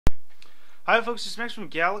Hi folks, it's Max from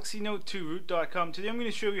GalaxyNote2Root.com. Today I'm going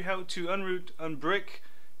to show you how to unbrick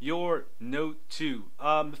your Note 2.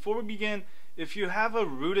 Before we begin, if you have a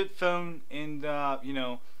rooted phone and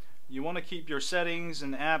you want to keep your settings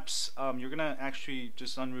and apps, you're going to actually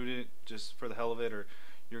just unroot it just for the hell of it, or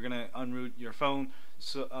you're going to unroot your phone.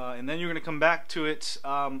 So and then you're going to come back to it.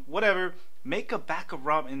 Whatever. Make a backup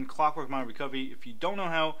ROM in Clockwork My Recovery. If you don't know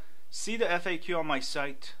how, see the FAQ on my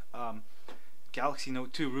site.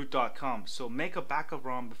 GalaxyNote2Root.com. So make a backup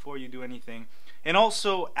ROM before you do anything, and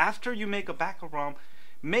also after you make a backup ROM,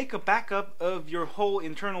 make a backup of your whole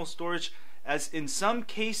internal storage, as in some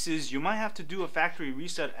cases you might have to do a factory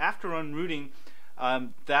reset after unrooting.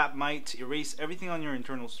 That might erase everything on your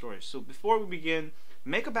internal storage. So before we begin,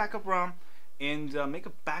 make a backup ROM and make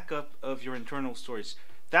a backup of your internal storage.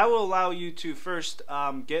 That will allow you to first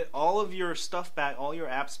get all of your stuff back, all your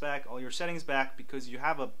apps back, all your settings back, because you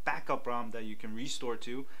have a backup ROM that you can restore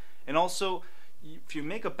to. And also, if you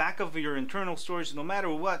make a backup of your internal storage, no matter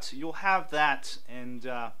what, you'll have that. And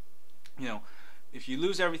if you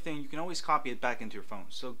lose everything, you can always copy it back into your phone.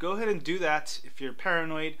 So go ahead and do that if you're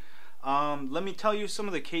paranoid. Let me tell you some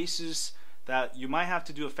of the cases that you might have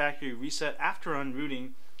to do a factory reset after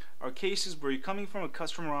unrooting. Are cases where you're coming from a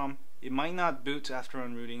custom ROM, it might not boot after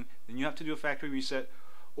unrooting, then you have to do a factory reset.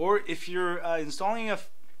 Or if you're installing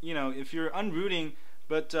if you're unrooting,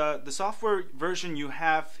 but the software version you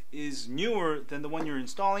have is newer than the one you're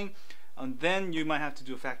installing, then you might have to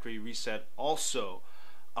do a factory reset also.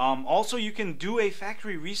 Also, you can do a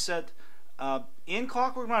factory reset in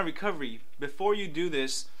Clockwork My Recovery. Before you do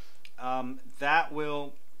this, that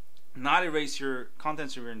will not erase your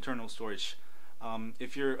contents of your internal storage.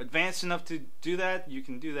 If you're advanced enough to do that, you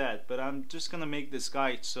can do that, but I'm just gonna make this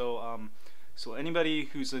guide so anybody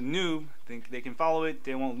who's a noob, they can follow it,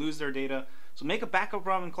 they won't lose their data. So make a backup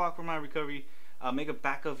ROM in Clockwork My Recovery, make a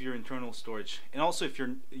backup of your internal storage. And also,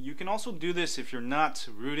 you can also do this if you're not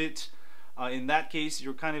rooted. In that case,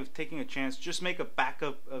 you're kind of taking a chance. Just make a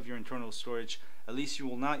backup of your internal storage. At least you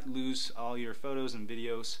will not lose all your photos and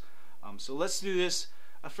videos. So let's do this.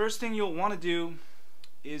 First thing you'll want to do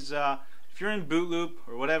is if you're in boot loop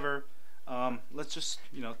or whatever, let's just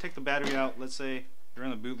take the battery out. Let's say you're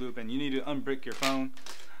in a boot loop and you need to unbrick your phone.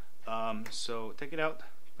 So take it out,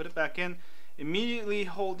 put it back in. Immediately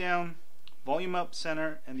hold down volume up,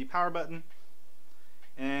 center, and the power button,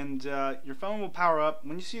 and your phone will power up.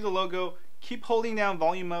 When you see the logo, keep holding down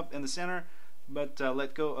volume up and the center, but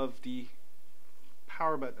let go of the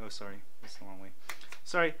power button. Oh, sorry, that's the wrong way.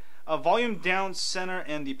 Sorry, volume down, center,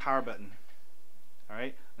 and the power button.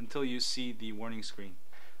 Alright, until you see the warning screen.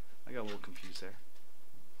 I got a little confused there.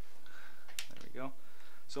 There we go.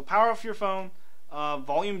 So power off your phone,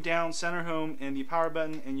 volume down, center home, and the power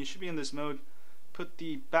button, and you should be in this mode. Put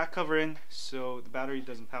the back cover in so the battery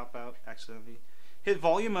doesn't pop out accidentally. Hit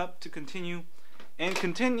volume up to continue, and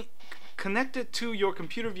connect it to your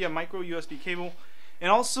computer via micro USB cable. And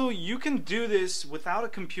also, you can do this without a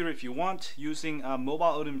computer if you want, using Mobile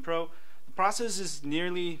Odin Pro. The process is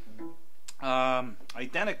nearly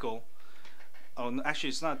identical. Oh, actually,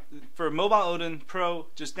 it's not. For Mobile Odin Pro,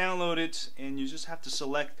 just download it, and you just have to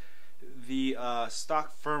select the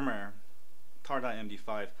stock firmware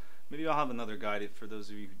tar.md5. Maybe I'll have another guide for those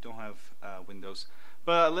of you who don't have Windows.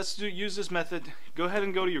 But let's use this method. Go ahead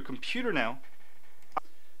and go to your computer now.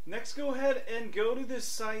 Next, go ahead and go to this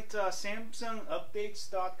site,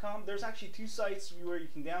 SamsungUpdates.com. There's actually two sites where you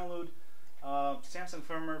can download Samsung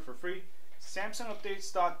firmware for free.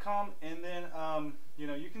 SamsungUpdates.com, and then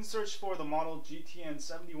you can search for the model GTN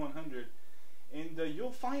 7100, and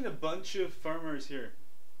you'll find a bunch of firmwares here.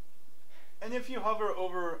 And if you hover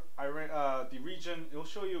over the region, it'll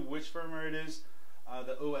show you which firmware it is,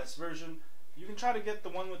 the OS version. You can try to get the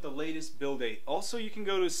one with the latest build date. Also, you can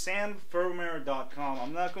go to samfirmware.com.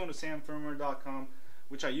 I'm not going to samfirmware.com,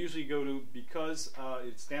 which I usually go to because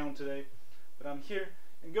it's down today, but I'm here.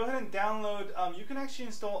 And go ahead and download. You can actually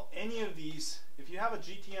install any of these. If you have a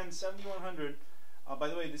GTN 7100, by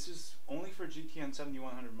the way, this is only for GTN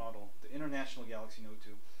 7100 model, the International Galaxy Note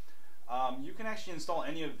 2. You can actually install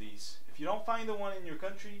any of these. If you don't find the one in your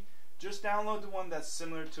country, just download the one that's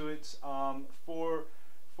similar to it.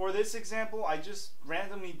 For this example, I just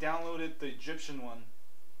randomly downloaded the Egyptian one,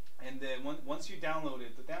 and then once you download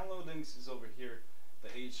it, the download links is over here.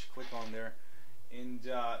 The H, click on there. And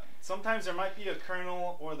sometimes there might be a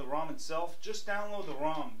kernel or the ROM itself. Just download the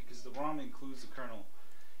ROM because the ROM includes the kernel.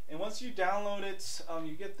 And once you download it,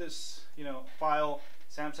 you get this file,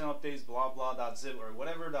 Samsung updates blah blah.zip or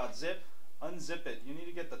whatever .zip. Unzip it. You need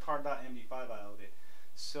to get the tar.md5 out of it.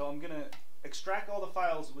 So I'm gonna extract all the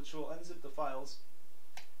files, which will unzip the files.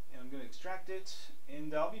 And I'm going to extract it,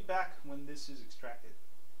 and I'll be back when this is extracted.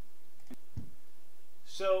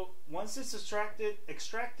 So once it's extracted,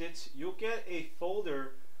 you'll get a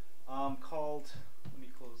folder called, let me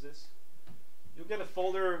close this. You'll get a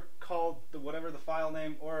folder called whatever the file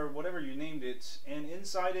name or whatever you named it, and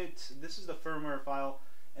inside it, this is the firmware file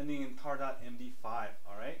ending in tar.md5.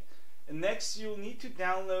 All right. And next, you'll need to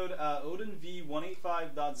download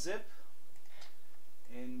odinv185.zip,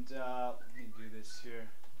 and let me do this here.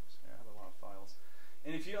 Sorry, I have a lot of files.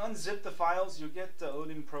 And if you unzip the files, you'll get the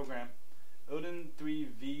Odin program,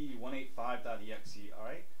 odin3v185.exe. All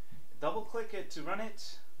right. Double click it to run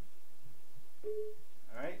it.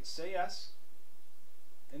 All right. Say yes.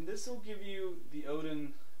 And this will give you the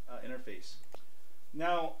Odin interface.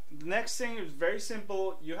 Now, the next thing is very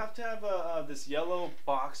simple. You have to have this yellow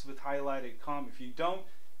box with highlighted COM. If you don't,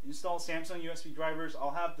 install Samsung USB drivers.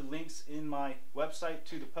 I'll have the links in my website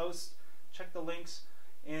to the post. Check the links.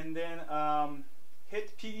 And then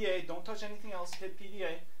hit PDA. Don't touch anything else. Hit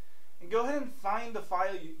PDA. And go ahead and find the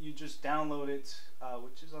file you just downloaded,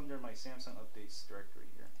 which is under my Samsung updates directory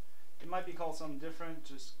here. It might be called something different.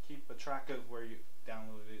 Just keep a track of where you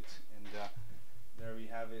downloaded it. And there we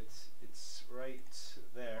have it. It's right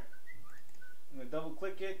there. I'm going to double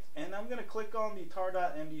click it, and I'm going to click on the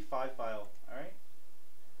tar.md5 file. Alright?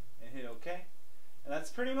 And hit OK. And that's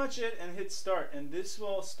pretty much it, and hit start. And this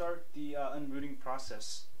will start the unrooting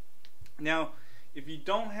process. Now, if you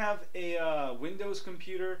don't have a Windows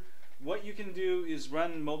computer, what you can do is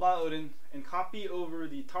run Mobile Odin and copy over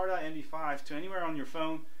the tar.md5 to anywhere on your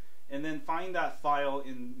phone, and then find that file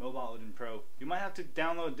in Mobile Odin Pro. You might have to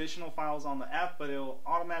download additional files on the app, but it'll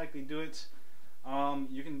automatically do it.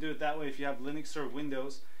 You can do it that way if you have Linux or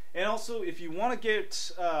Windows. And also, if you want to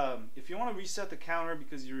get, if you want to reset the counter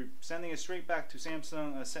because you're sending it straight back to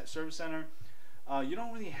Samsung Service Center, you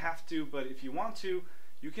don't really have to. But if you want to,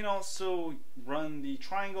 you can also run the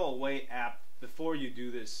Triangle Away app before you do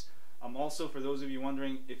this. Also, for those of you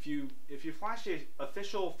wondering, if you flash the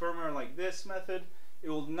official firmware like this method, it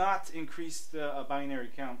will not increase the binary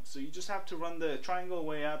count. So you just have to run the Triangle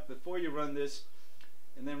Away app before you run this,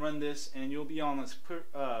 and then run this, and you'll be on a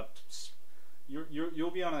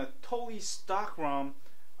you'll be on a totally stock ROM,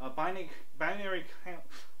 binary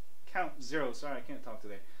count 0. Sorry, I can't talk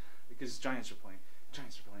today because Giants are playing. I'm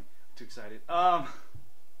too excited. And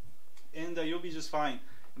you'll be just fine,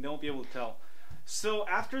 and they won't be able to tell. So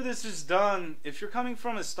after this is done, if you're coming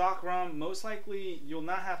from a stock ROM, most likely you'll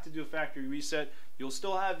not have to do a factory reset. You'll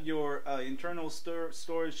still have your internal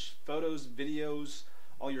storage, photos, videos,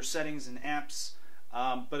 all your settings and apps.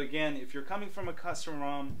 But again, if you're coming from a custom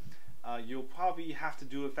ROM, you'll probably have to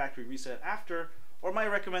do a factory reset after. Or my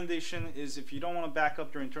recommendation is, if you don't want to back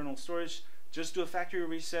up your internal storage, just do a factory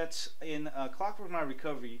reset in Clockwork My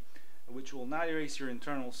Recovery, which will not erase your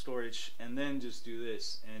internal storage, and then just do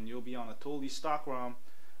this, and you'll be on a totally stock ROM,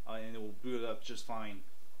 and it will boot up just fine.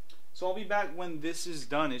 So I'll be back when this is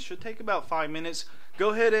done. It should take about 5 minutes.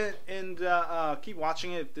 Go ahead and keep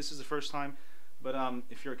watching it if this is the first time, but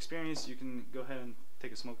if you're experienced, you can go ahead and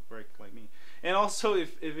take a smoke break like me. And also,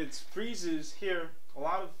 if it freezes here, a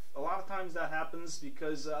lot of times that happens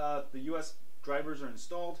because the US drivers are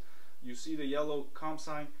installed. You see the yellow COM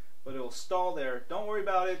sign, but it'll stall there. Don't worry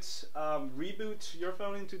about it. Reboot your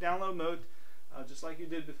phone into download mode, just like you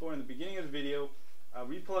did before in the beginning of the video.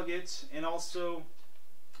 Replug it, and also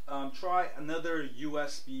try another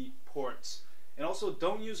USB port. And also,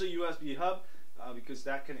 don't use a USB hub because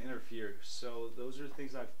that can interfere. So those are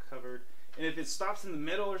things I've covered. And if it stops in the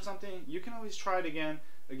middle or something, you can always try it again.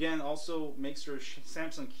 Again, also make sure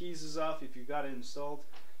Samsung Keys is off if you got it installed.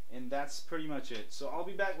 And that's pretty much it. So I'll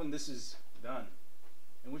be back when this is done.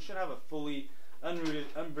 And we should have a fully unrooted,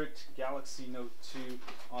 unbricked Galaxy Note 2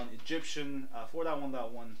 on Egyptian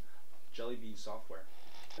 4.1.1 Jelly Bean software.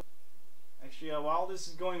 Actually, while this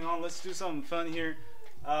is going on, let's do something fun here.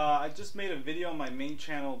 I just made a video on my main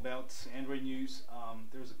channel about Android news.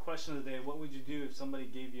 There was a question of the day: what would you do if somebody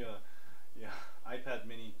gave you a iPad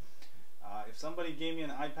mini? If somebody gave me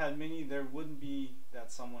an iPad mini, there wouldn't be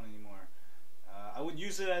that someone anymore. I would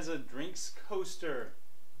use it as a drinks coaster.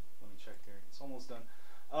 Let me check here. It's almost done.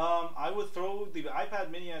 I would throw the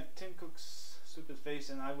iPad mini at Tim Cook's stupid face,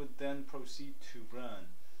 and I would then proceed to run.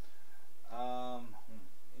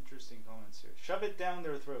 Interesting comments here. Shove it down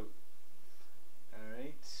their throat.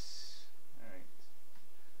 Alright.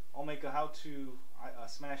 I'll make a how-to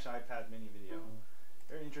smash iPad mini video.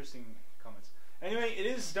 Very interesting comments. Anyway, it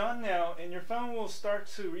is done now, and your phone will start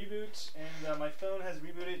to reboot, and my phone has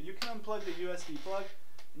rebooted. You can unplug the USB plug,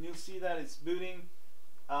 and you'll see that it's booting.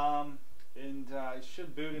 It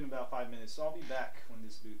should boot in about 5 minutes, so I'll be back when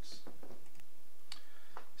this boots.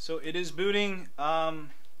 So it is booting.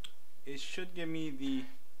 It should give me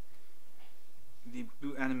the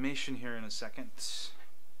boot animation here in a second.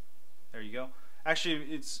 There you go. Actually,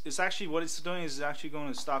 it's actually what it's doing is actually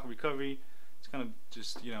going to stock recovery. It's kind of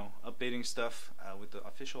just, you know, updating stuff with the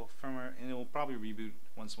official firmware, and it will probably reboot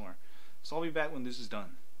once more. So I'll be back when this is done.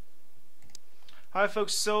 Hi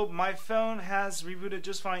folks, so my phone has rebooted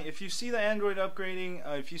just fine. If you see the Android upgrading,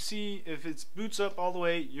 if it boots up all the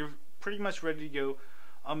way, you're pretty much ready to go.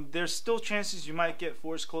 There's still chances you might get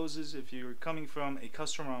force closes if you're coming from a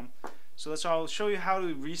custom ROM. So that's why I'll show you how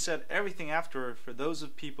to reset everything after for those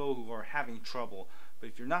of people who are having trouble. But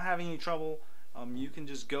if you're not having any trouble, you can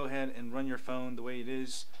just go ahead and run your phone the way it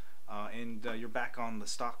is, and you're back on the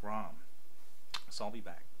stock ROM. So I'll be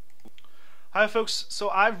back. Hi folks, so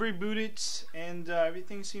I've rebooted and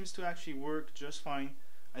everything seems to actually work just fine.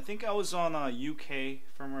 I think I was on UK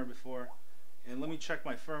firmware before, and let me check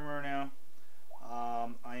my firmware now.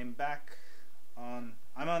 I am back on,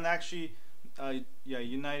 I'm on actually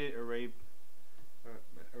United Arab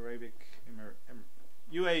Arabic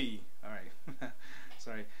UAE. Alright.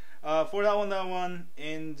 Sorry. For that one,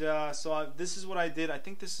 and so this is what I did. I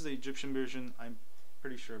think this is the Egyptian version, I'm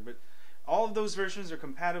pretty sure, but all of those versions are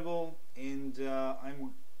compatible, and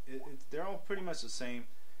they're all pretty much the same.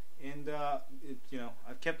 And you know,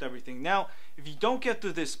 I've kept everything. Now, if you don't get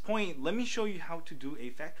to this point, let me show you how to do a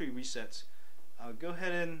factory reset. Go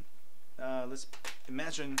ahead and let's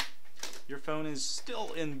imagine your phone is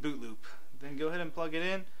still in boot loop. Then go ahead and plug it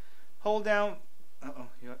in. Hold down.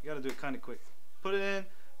 You got to do it kind of quick. Put it in.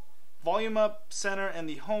 Volume up, center, and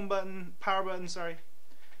the home button, power button. Sorry.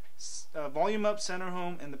 Volume up, center,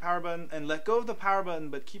 home, and the power button, and let go of the power button,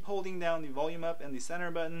 but keep holding down the volume up and the center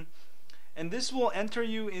button, and this will enter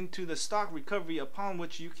you into the stock recovery, upon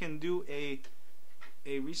which you can do a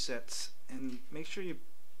reset. And make sure you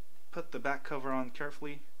put the back cover on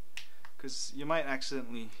carefully, because you might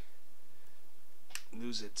accidentally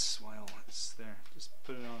lose it while it's there. Just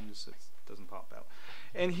put it on just so it doesn't pop out.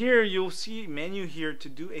 And here you'll see a menu here to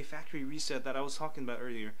do a factory reset that I was talking about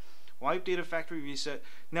earlier. Wipe data factory reset.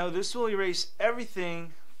 Now this will erase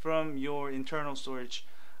everything from your internal storage,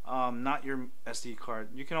 not your SD card.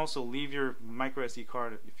 You can also leave your micro SD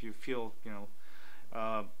card if you feel, you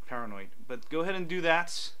know, paranoid. But go ahead and do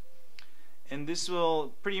that, and this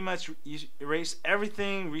will pretty much erase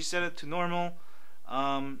everything, reset it to normal,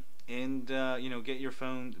 and you know, get your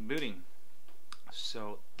phone booting.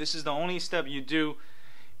 So this is the only step you do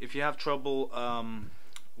if you have trouble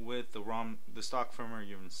with the ROM, the stock firmware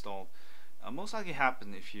you've installed. Most likely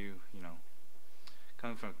happen if you know,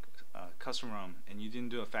 coming from custom ROM and you didn't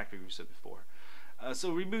do a factory reset before.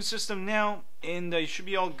 So reboot system now, and you should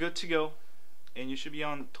be all good to go, and you should be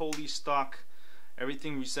on totally stock,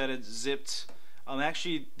 everything resetted, zipped.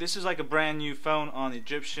 Actually, this is like a brand new phone on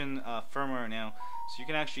Egyptian firmware now, so you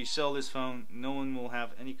can actually sell this phone. No one will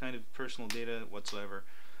have any kind of personal data whatsoever.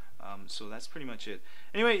 So that's pretty much it.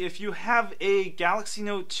 Anyway, if you have a Galaxy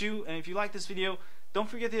Note 2 and if you like this video, don't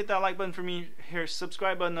forget to hit that like button for me. Here,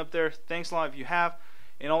 subscribe button up there. Thanks a lot if you have.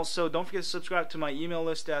 And also, don't forget to subscribe to my email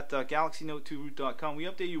list at galaxynote2root.com. We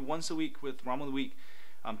update you once a week with ROM of the Week,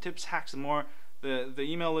 tips, hacks, and more. The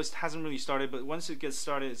email list hasn't really started, but once it gets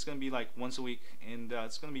started, it's going to be like once a week, and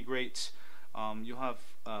it's going to be great. You'll have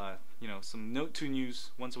you know, some Note 2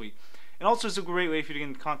 news once a week. And also, it's a great way for you to get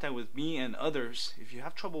in contact with me and others if you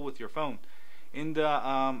have trouble with your phone. And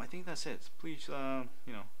I think that's it. Please,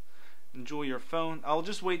 you know, enjoy your phone. I'll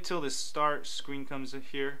just wait till the start screen comes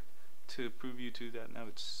here to prove you to that now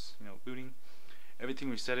it's, you know, booting. Everything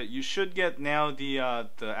reset it. You should get now the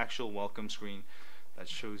actual welcome screen that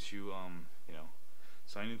shows you you know,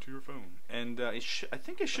 sign into your phone. And I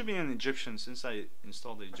think it should be in Egyptian since I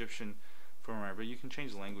installed the Egyptian firmware, but you can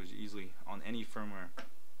change the language easily on any firmware.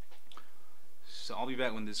 So I'll be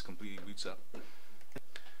back when this completely boots up.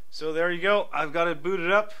 So there you go. I've got it booted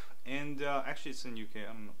up, and actually it's in UK.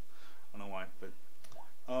 I don't know why, but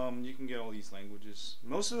you can get all these languages.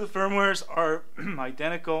 Most of the firmwares are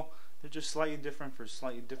identical. They're just slightly different for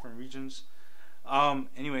slightly different regions.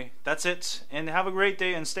 Anyway, that's it. And have a great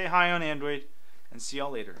day, and stay high on Android. And see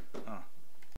y'all later.